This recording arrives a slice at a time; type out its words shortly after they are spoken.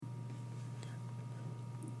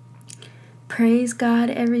Praise God,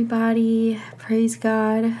 everybody. Praise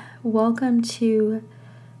God. Welcome to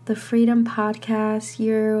the Freedom Podcast.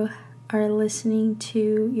 You are listening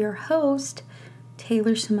to your host,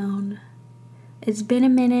 Taylor Simone. It's been a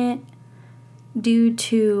minute due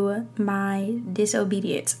to my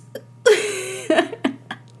disobedience.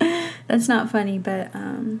 That's not funny, but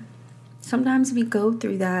sometimes we go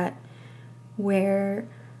through that where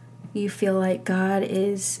you feel like God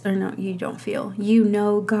is, or no, you don't feel. You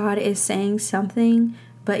know God is saying something,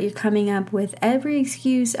 but you're coming up with every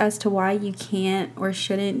excuse as to why you can't or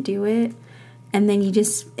shouldn't do it. And then you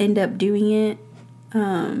just end up doing it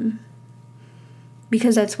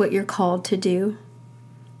because that's what you're called to do.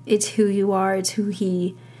 It's who you are. It's who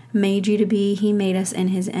He made you to be. He made us in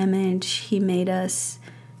His image. He made us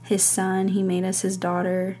His son. He made us His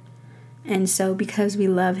daughter. And so because we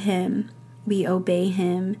love Him, we obey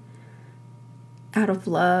Him out of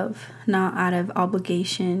love, not out of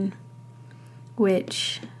obligation,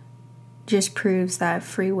 which just proves that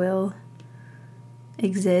free will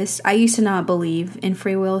exists. I used to not believe in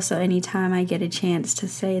free will, so anytime I get a chance to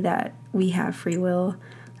say that we have free will,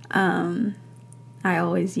 I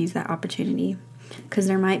always use that opportunity, because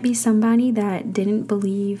there might be somebody that didn't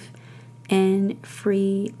believe in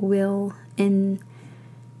free will, and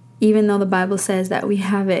even though the Bible says that we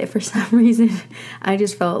have it, for some reason I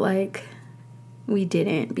just felt like we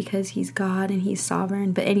didn't, because He's God and He's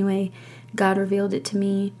sovereign. But anyway, God revealed it to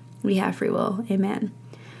me. We have free will. Amen.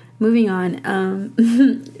 Moving on.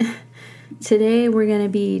 Today we're going to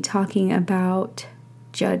be talking about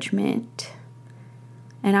judgment.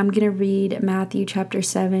 And I'm going to read Matthew chapter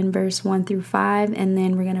 7, verse 1 through 5. And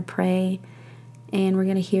then we're going to pray and we're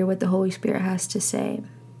going to hear what the Holy Spirit has to say.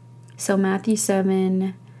 So Matthew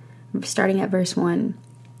 7, starting at verse 1.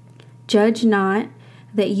 Judge not,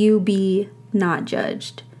 that you be not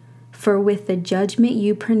judged. For with the judgment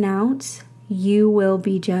you pronounce, you will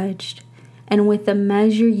be judged. And with the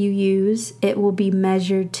measure you use, it will be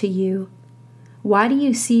measured to you. Why do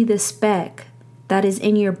you see the speck that is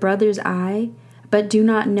in your brother's eye, but do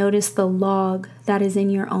not notice the log that is in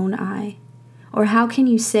your own eye? Or how can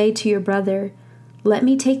you say to your brother, let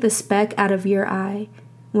me take the speck out of your eye,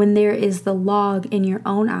 when there is the log in your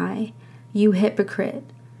own eye? You hypocrite.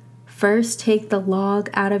 First take the log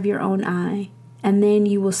out of your own eye, and then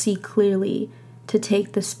you will see clearly to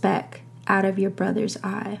take the speck out of your brother's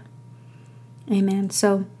eye. Amen.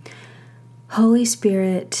 So, Holy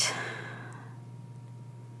Spirit,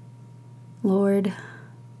 Lord,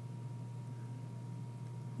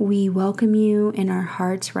 we welcome you in our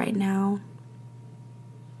hearts right now.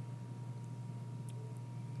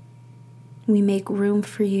 We make room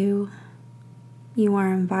for you. You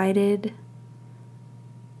are invited.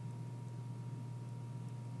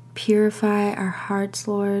 Purify our hearts,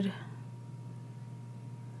 Lord.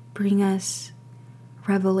 Bring us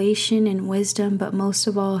revelation and wisdom, but most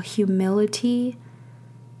of all, humility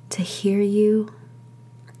to hear you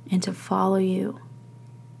and to follow you.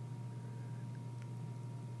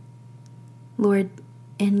 Lord,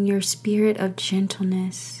 in your spirit of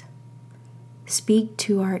gentleness, speak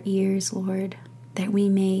to our ears, Lord, that we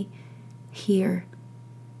may hear.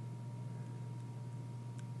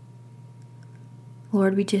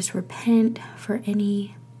 Lord, we just repent for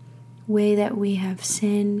any way that we have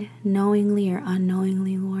sinned, knowingly or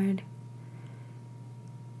unknowingly, Lord.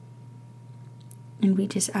 And we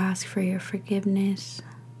just ask for your forgiveness.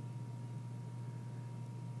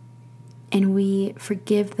 And we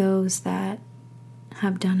forgive those that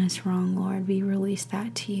have done us wrong, Lord. We release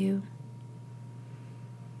that to you.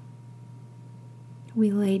 We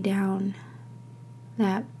lay down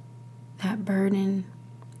that burden.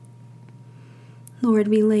 Lord,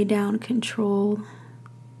 we lay down control.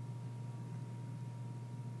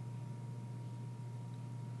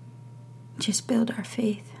 Just build our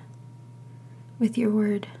faith with your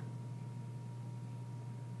word.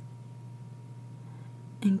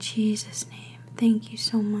 In Jesus' name, thank you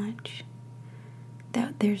so much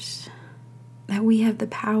that we have the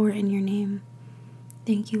power in your name.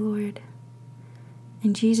 Thank you, Lord.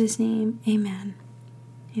 In Jesus' name, amen.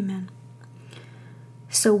 Amen.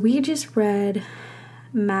 So we just read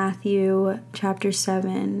Matthew chapter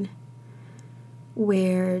 7,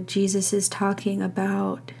 where Jesus is talking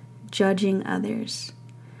about judging others.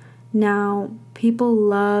 Now, people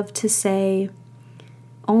love to say,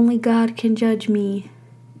 only God can judge me,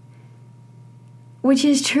 which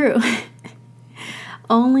is true.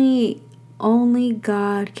 Only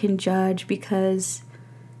God can judge, because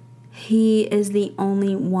He is the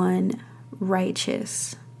only one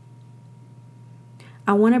righteous.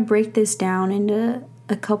 I want to break this down into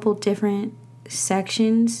a couple different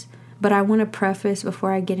sections, but I want to preface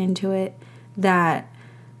before I get into it that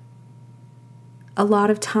a lot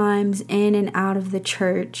of times in and out of the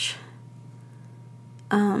church,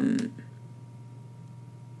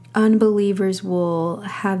 unbelievers will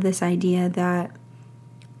have this idea that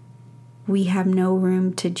we have no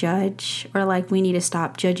room to judge, or like we need to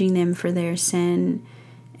stop judging them for their sin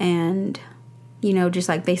and, just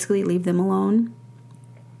like basically leave them alone,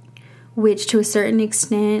 which to a certain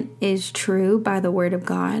extent is true by the word of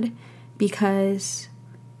God, because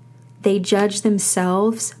they judge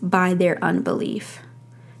themselves by their unbelief.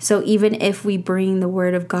 So even if we bring the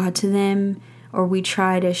word of God to them, or we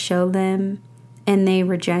try to show them and they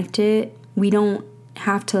reject it, we don't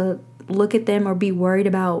have to look at them or be worried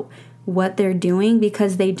about what they're doing,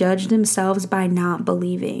 because they judge themselves by not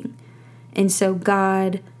believing. And so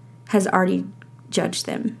God has already judged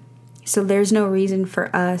them. So there's no reason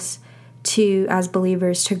for us to, as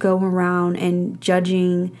believers, to go around and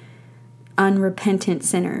judging unrepentant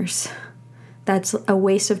sinners. That's a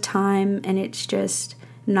waste of time, and it's just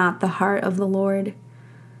not the heart of the Lord,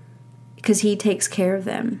 because He takes care of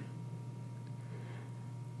them.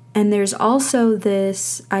 And there's also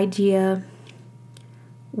this idea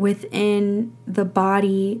within the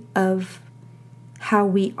body of how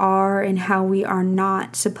we are and how we are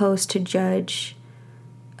not supposed to judge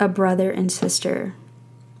a brother and sister.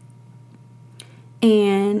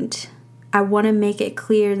 And I want to make it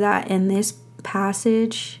clear that in this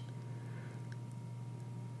passage,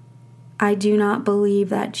 I do not believe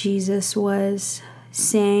that Jesus was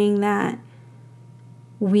saying that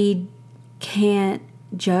we can't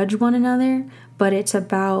judge one another, but it's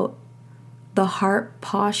about the heart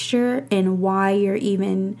posture and why you're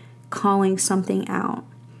even calling something out.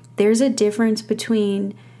 There's a difference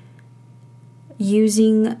between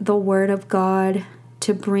using the word of God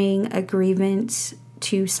to bring a grievance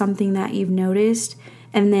to something that you've noticed,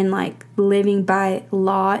 and then like living by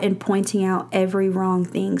law and pointing out every wrong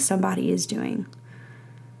thing somebody is doing.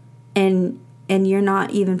 And you're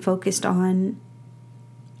not even focused on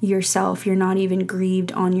yourself. You're not even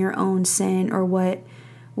grieved on your own sin or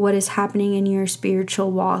what is happening in your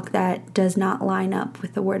spiritual walk that does not line up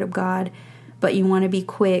with the word of God, but you want to be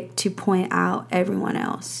quick to point out everyone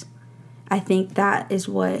else. I think that is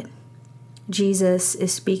what Jesus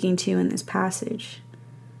is speaking to in this passage.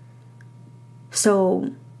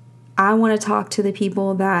 So I want to talk to the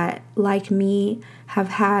people that, like me, have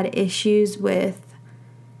had issues with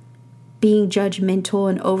being judgmental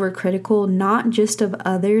and overcritical, not just of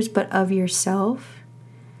others, but of yourself.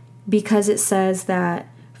 Because it says that,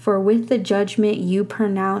 for with the judgment you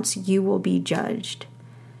pronounce, you will be judged.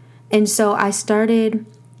 And so I started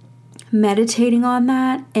meditating on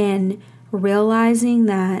that and realizing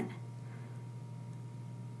that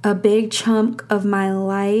a big chunk of my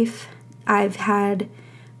life, I've had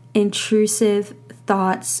intrusive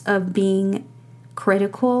thoughts of being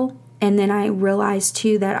critical. And then I realized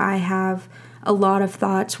too that I have a lot of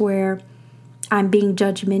thoughts where I'm being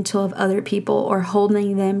judgmental of other people or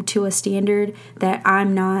holding them to a standard that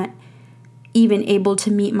I'm not even able to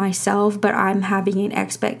meet myself, but I'm having an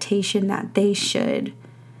expectation that they should.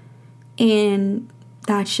 And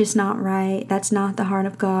that's just not right. That's not the heart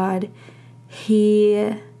of God.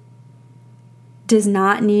 He does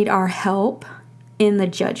not need our help in the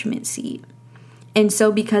judgment seat. And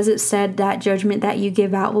so because it said that judgment that you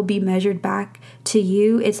give out will be measured back to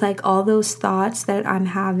you, it's like all those thoughts that I'm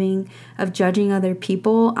having of judging other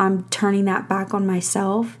people, I'm turning that back on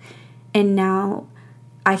myself. And now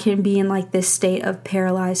I can be in like this state of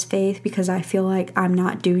paralyzed faith because I feel like I'm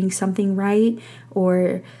not doing something right,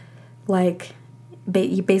 or like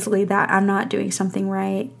basically that I'm not doing something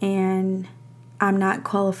right and I'm not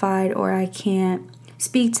qualified, or I can't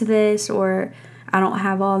speak to this, or I don't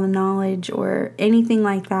have all the knowledge or anything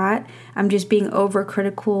like that. I'm just being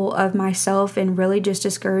overcritical of myself and really just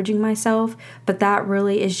discouraging myself. But that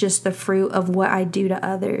really is just the fruit of what I do to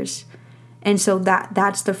others. And so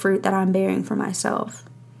that's the fruit that I'm bearing for myself.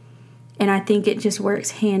 And I think it just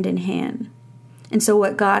works hand in hand. And so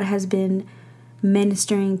what God has been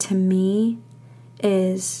ministering to me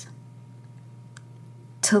is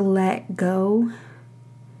to let go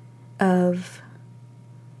of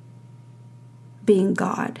being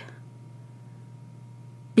God,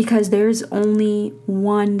 because there's only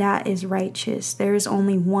one that is righteous. There's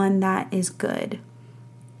only one that is good.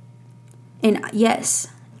 And yes,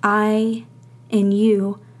 I and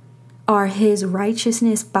you are His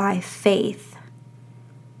righteousness by faith.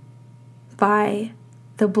 By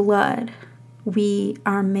the blood, we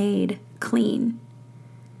are made clean.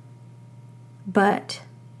 But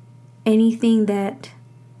anything that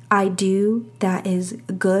I do that is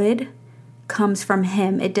good comes from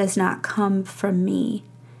Him. It does not come from me.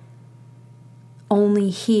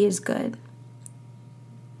 only He is good.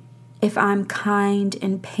 If I'm kind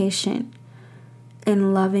and patient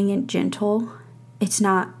and loving and gentle, it's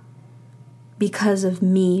not because of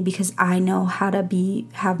me, because I know how to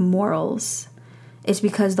have morals. It's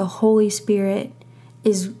because the Holy Spirit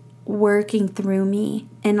is working through me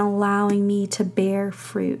and allowing me to bear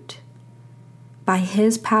fruit by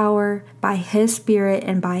His power, by His Spirit,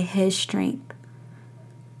 and by His strength.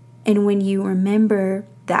 And when you remember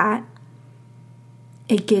that,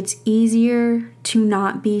 it gets easier to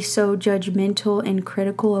not be so judgmental and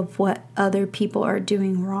critical of what other people are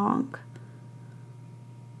doing wrong.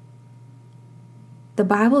 The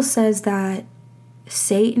Bible says that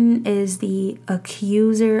Satan is the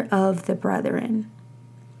accuser of the brethren.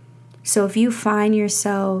 So if you find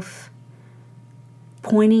yourself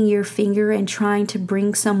pointing your finger and trying to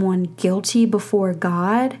bring someone guilty before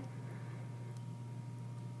God,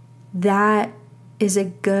 that is a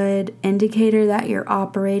good indicator that you're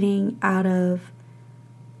operating out of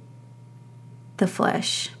the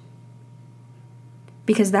flesh.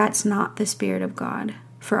 Because that's not the Spirit of God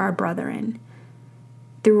for our brethren.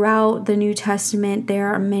 Throughout the New Testament,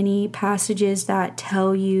 there are many passages that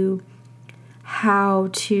tell you how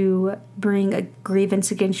to bring a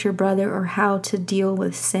grievance against your brother or how to deal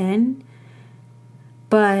with sin.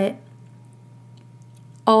 But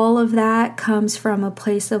all of that comes from a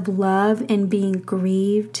place of love and being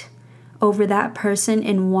grieved over that person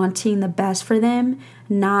and wanting the best for them,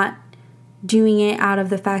 not doing it out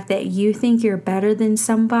of the fact that you think you're better than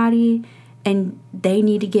somebody and they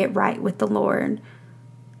need to get right with the Lord.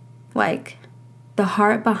 Like, the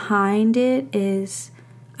heart behind it is,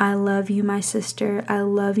 I love you, my sister. I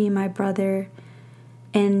love you, my brother.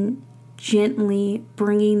 And gently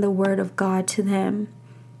bringing the word of God to them.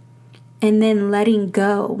 And then letting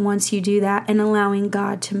go once you do that and allowing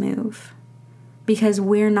God to move. Because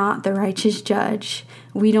we're not the righteous judge.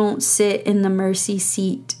 We don't sit in the mercy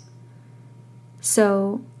seat.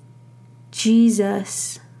 So,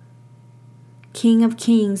 Jesus, King of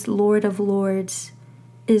Kings, Lord of Lords,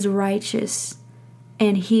 is righteous.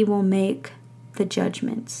 And He will make the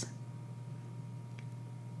judgments.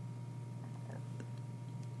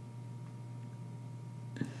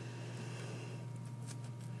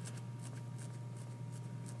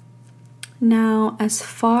 Now, as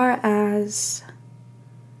far as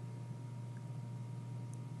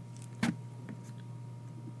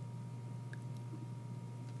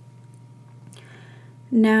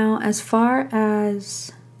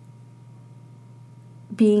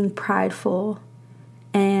being prideful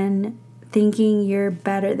and thinking you're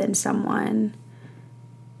better than someone,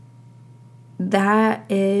 that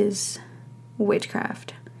is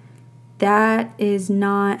witchcraft. That is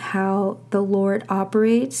not how the Lord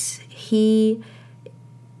operates. He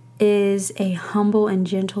is a humble and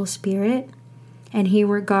gentle spirit, and He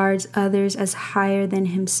regards others as higher than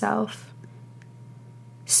Himself.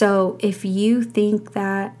 So if you think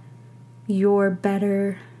that you're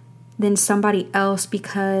better than somebody else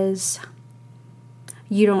because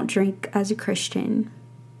you don't drink as a Christian,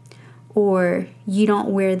 or you don't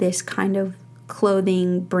wear this kind of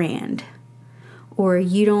clothing brand, or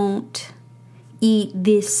you don't eat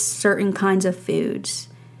these certain kinds of foods,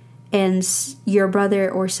 and your brother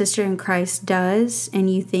or sister in Christ does,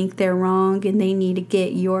 and you think they're wrong and they need to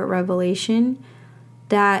get your revelation,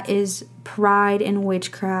 that is pride and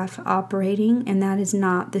witchcraft operating, and that is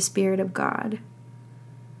not the Spirit of God.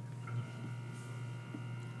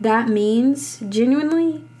 That means,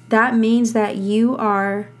 genuinely, that means that you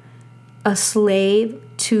are a slave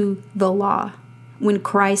to the law when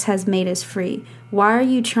Christ has made us free. Why are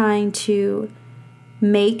you trying to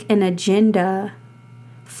make an agenda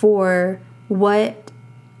for what?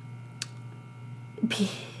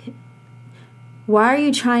 Why are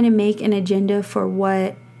you trying to make an agenda for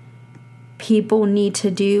what people need to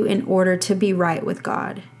do in order to be right with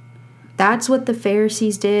God? That's what the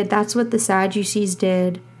Pharisees did. That's what the Sadducees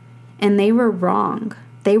did. And they were wrong.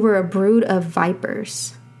 They were a brood of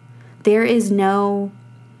vipers. There is no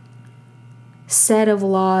set of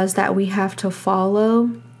laws that we have to follow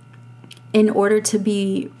in order to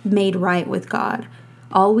be made right with God.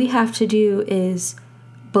 All we have to do is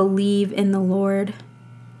believe in the Lord,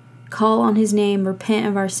 call on His name, repent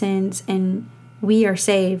of our sins, and we are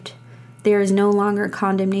saved. There is no longer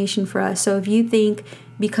condemnation for us. So if you think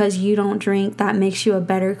because you don't drink that makes you a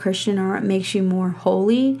better Christian or it makes you more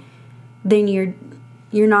holy, then you're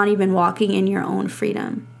not even walking in your own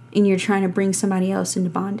freedom, and you're trying to bring somebody else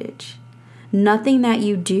into bondage. Nothing that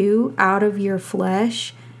you do out of your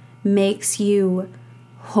flesh makes you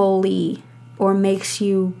holy or makes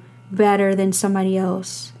you better than somebody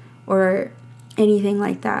else or anything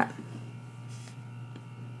like that.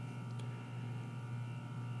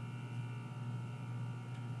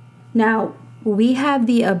 Now, we have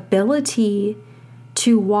the ability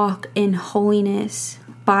to walk in holiness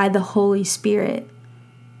by the Holy Spirit.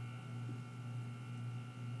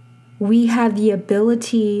 We have the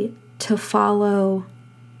ability to follow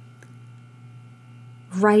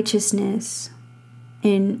righteousness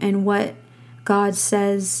and what God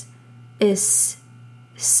says is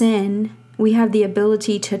sin. We have the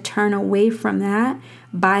ability to turn away from that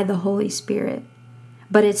by the Holy Spirit.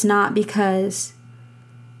 But it's not because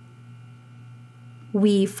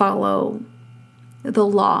we follow the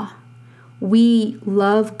law. We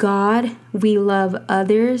love God, we love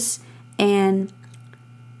others, and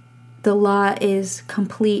the law is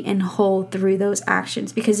complete and whole through those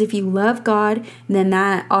actions. Because if you love God, then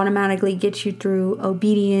that automatically gets you through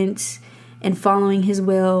obedience and following His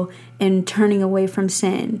will and turning away from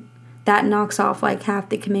sin. That knocks off like half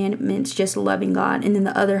the commandments, just loving God. And then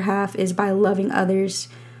the other half is by loving others,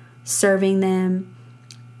 serving them,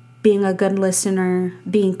 being a good listener,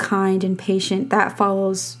 being kind and patient. That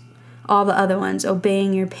follows all the other ones.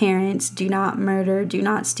 Obeying your parents, do not murder, do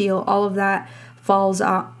not steal. All of that falls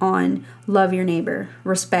on love your neighbor,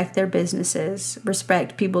 respect their businesses,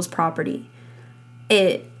 respect people's property.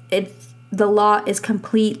 The law is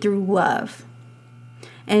complete through love.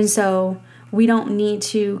 And so we don't need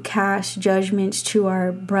to cast judgments to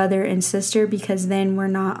our brother and sister, because then we're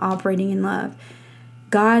not operating in love.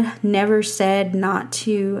 God never said not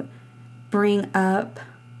to bring up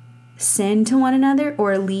sin to one another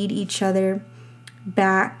or lead each other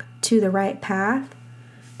back to the right path.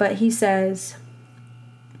 But He says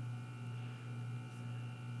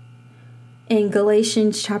in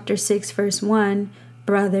Galatians chapter 6, verse 1,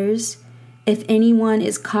 brothers, if anyone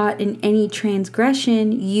is caught in any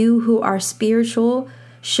transgression, you who are spiritual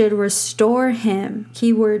should restore him.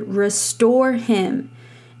 Keyword, restore him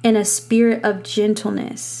in a spirit of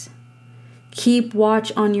gentleness. Keep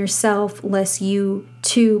watch on yourself, lest you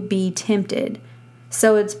too be tempted.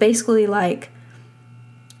 So it's basically like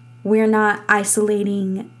we're not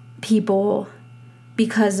isolating people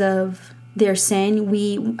because of their sin.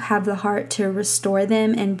 We have the heart to restore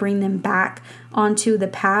them and bring them back onto the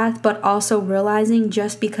path, but also realizing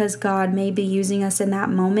just because God may be using us in that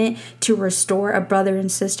moment to restore a brother and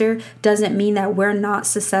sister doesn't mean that we're not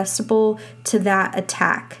susceptible to that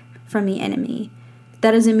attack from the enemy.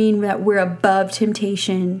 That doesn't mean that we're above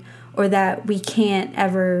temptation or that we can't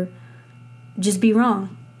ever just be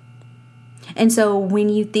wrong. And so when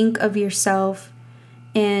you think of yourself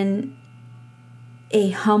in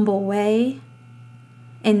a humble way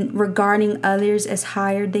and regarding others as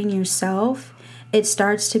higher than yourself, it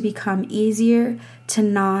starts to become easier to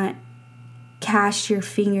not cast your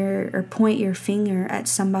finger or point your finger at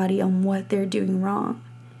somebody on what they're doing wrong.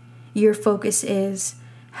 Your focus is,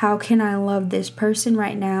 how can I love this person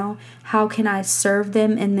right now? How can I serve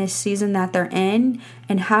them in this season that they're in?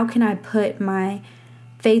 And how can I put my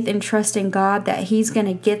faith and trust in God that He's going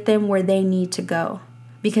to get them where they need to go?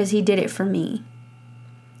 Because He did it for me.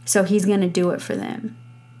 So He's going to do it for them.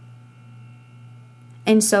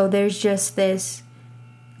 And so there's just this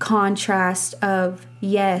contrast of,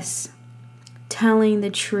 yes, telling the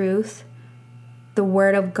truth. The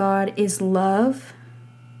Word of God is love,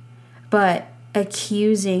 but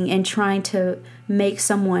accusing and trying to make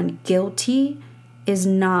someone guilty is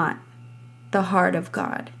not the heart of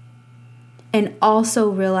God. And also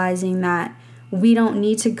realizing that we don't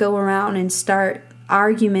need to go around and start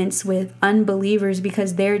arguments with unbelievers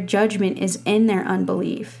because their judgment is in their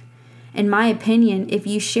unbelief. In my opinion, if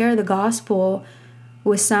you share the gospel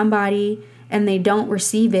with somebody and they don't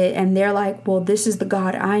receive it and they're like, well, this is the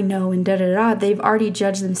God I know and da-da-da, they've already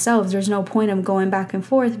judged themselves. There's no point of going back and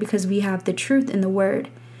forth because we have the truth in the Word.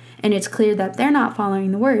 And it's clear that they're not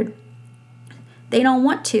following the Word. They don't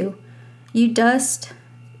want to. You dust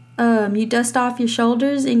off your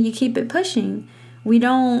shoulders and you keep it pushing. We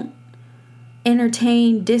don't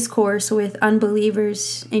entertain discourse with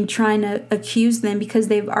unbelievers and trying to accuse them because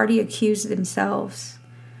they've already accused themselves.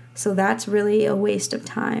 So that's really a waste of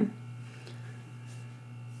time.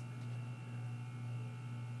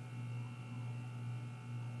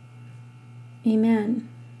 Amen.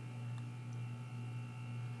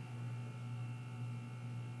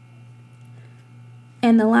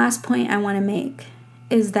 And the last point I want to make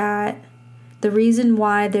is that the reason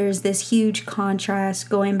why there's this huge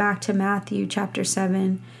contrast going back to Matthew chapter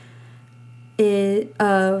 7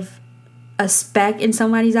 of a speck in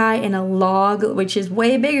somebody's eye and a log, which is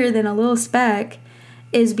way bigger than a little speck,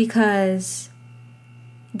 is because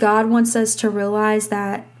God wants us to realize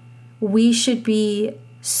that we should be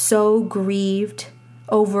so grieved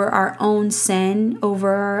over our own sin,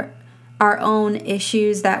 over our own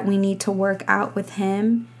issues that we need to work out with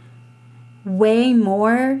Him, way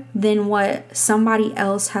more than what somebody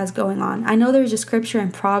else has going on. I know there's a scripture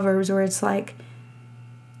in Proverbs where it's like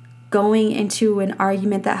going into an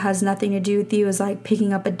argument that has nothing to do with you is like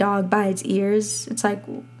picking up a dog by its ears. It's like,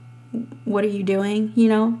 what are you doing? You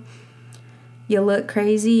know, you look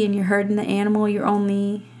crazy and you're hurting the animal. You're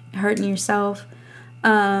only hurting yourself.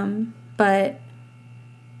 But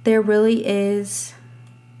there really is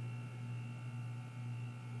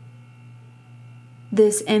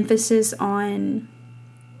this emphasis on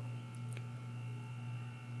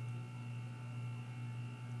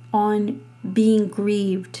being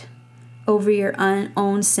grieved over your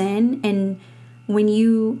own sin. And when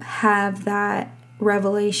you have that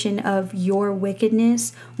revelation of your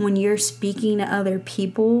wickedness, when you're speaking to other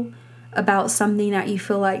people about something that you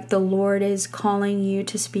feel like the Lord is calling you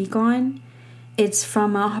to speak on, it's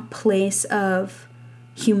from a place of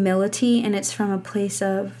humility, and it's from a place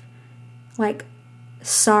of like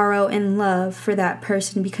sorrow and love for that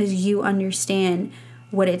person, because you understand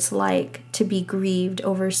what it's like to be grieved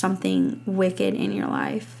over something wicked in your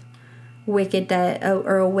life, wicked that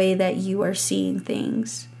or a way that you are seeing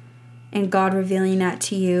things, and God revealing that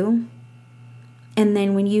to you. And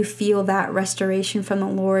then when you feel that restoration from the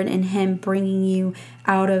Lord and Him bringing you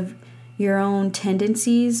out of your own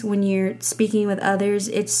tendencies, when you're speaking with others,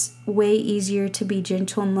 it's way easier to be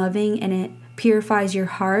gentle and loving, and it purifies your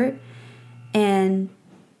heart. And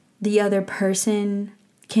the other person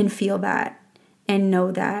can feel that and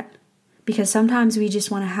know that, because sometimes we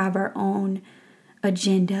just want to have our own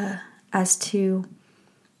agenda as to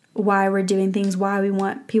why we're doing things, why we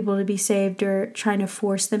want people to be saved, or trying to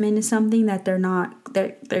force them into something that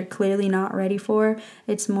they're clearly not ready for.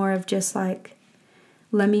 It's more of just like,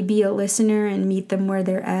 let me be a listener and meet them where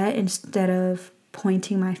they're at instead of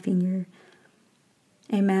pointing my finger.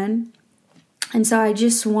 Amen. And so I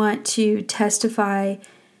just want to testify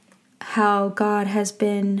how God has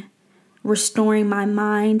been restoring my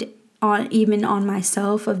mind even on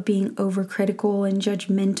myself, of being overcritical and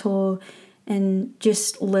judgmental and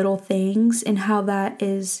just little things, and how that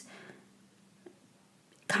is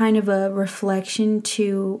kind of a reflection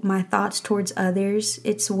to my thoughts towards others.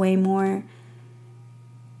 It's way more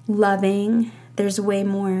loving. There's way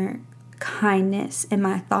more kindness in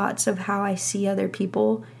my thoughts of how I see other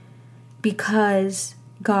people, because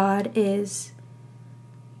God is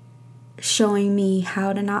showing me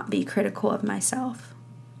how to not be critical of myself.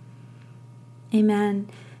 Amen.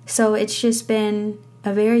 So it's just been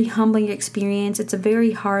a very humbling experience. It's a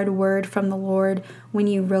very hard word from the Lord when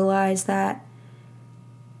you realize that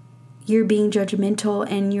you're being judgmental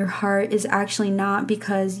and your heart is actually not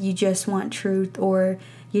because you just want truth or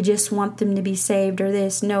you just want them to be saved or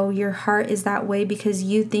this. No, your heart is that way because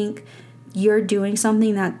you think you're doing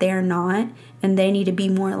something that they're not, and they need to be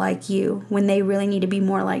more like you when they really need to be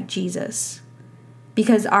more like Jesus.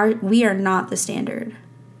 Because we are not the standard.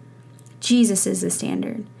 Jesus is the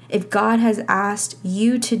standard. If God has asked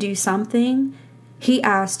you to do something, He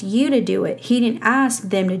asked you to do it. He didn't ask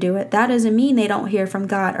them to do it. That doesn't mean they don't hear from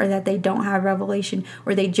God or that they don't have revelation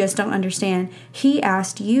or they just don't understand. He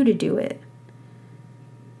asked you to do it.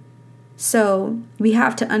 So we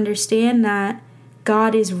have to understand that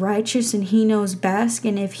God is righteous and He knows best.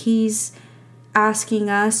 And if He's asking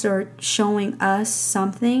us or showing us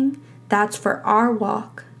something, that's for our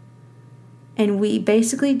walk. And we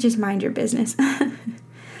basically just mind your business.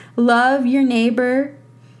 Love your neighbor.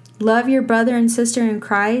 Love your brother and sister in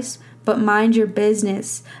Christ, but mind your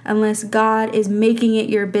business unless God is making it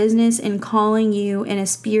your business and calling you in a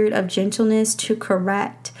spirit of gentleness to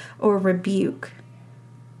correct or rebuke.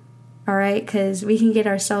 All right? Because we can get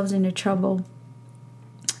ourselves into trouble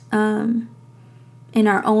in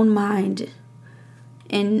our own mind,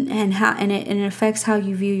 and it affects how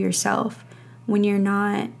you view yourself when you're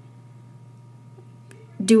not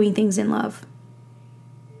doing things in love.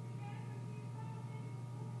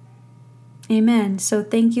 Amen. So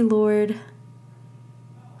thank you, Lord,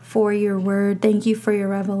 for your word. Thank you for your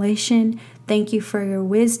revelation. Thank you for your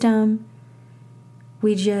wisdom.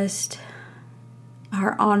 We just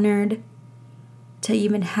are honored to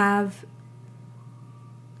even have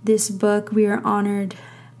this book. We are honored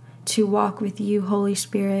to walk with you, Holy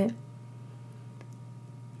Spirit.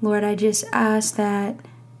 Lord, I just ask that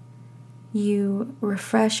you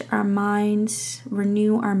refresh our minds,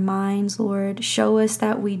 renew our minds, Lord. Show us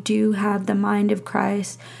that we do have the mind of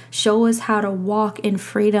Christ. Show us how to walk in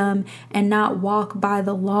freedom and not walk by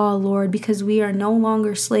the law, Lord, because we are no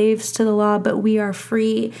longer slaves to the law, but we are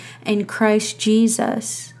free in Christ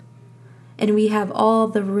Jesus. And we have all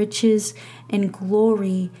the riches and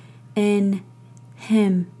glory in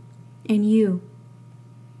Him, in you,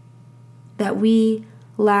 that we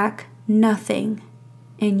lack nothing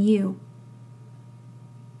in you.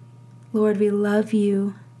 Lord, we love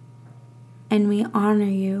you and we honor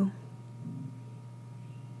you.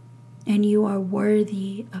 And you are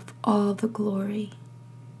worthy of all the glory.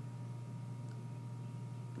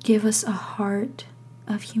 Give us a heart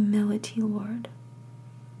of humility, Lord.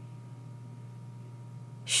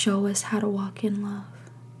 Show us how to walk in love.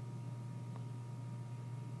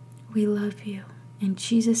 We love you. In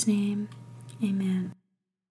Jesus' name, amen.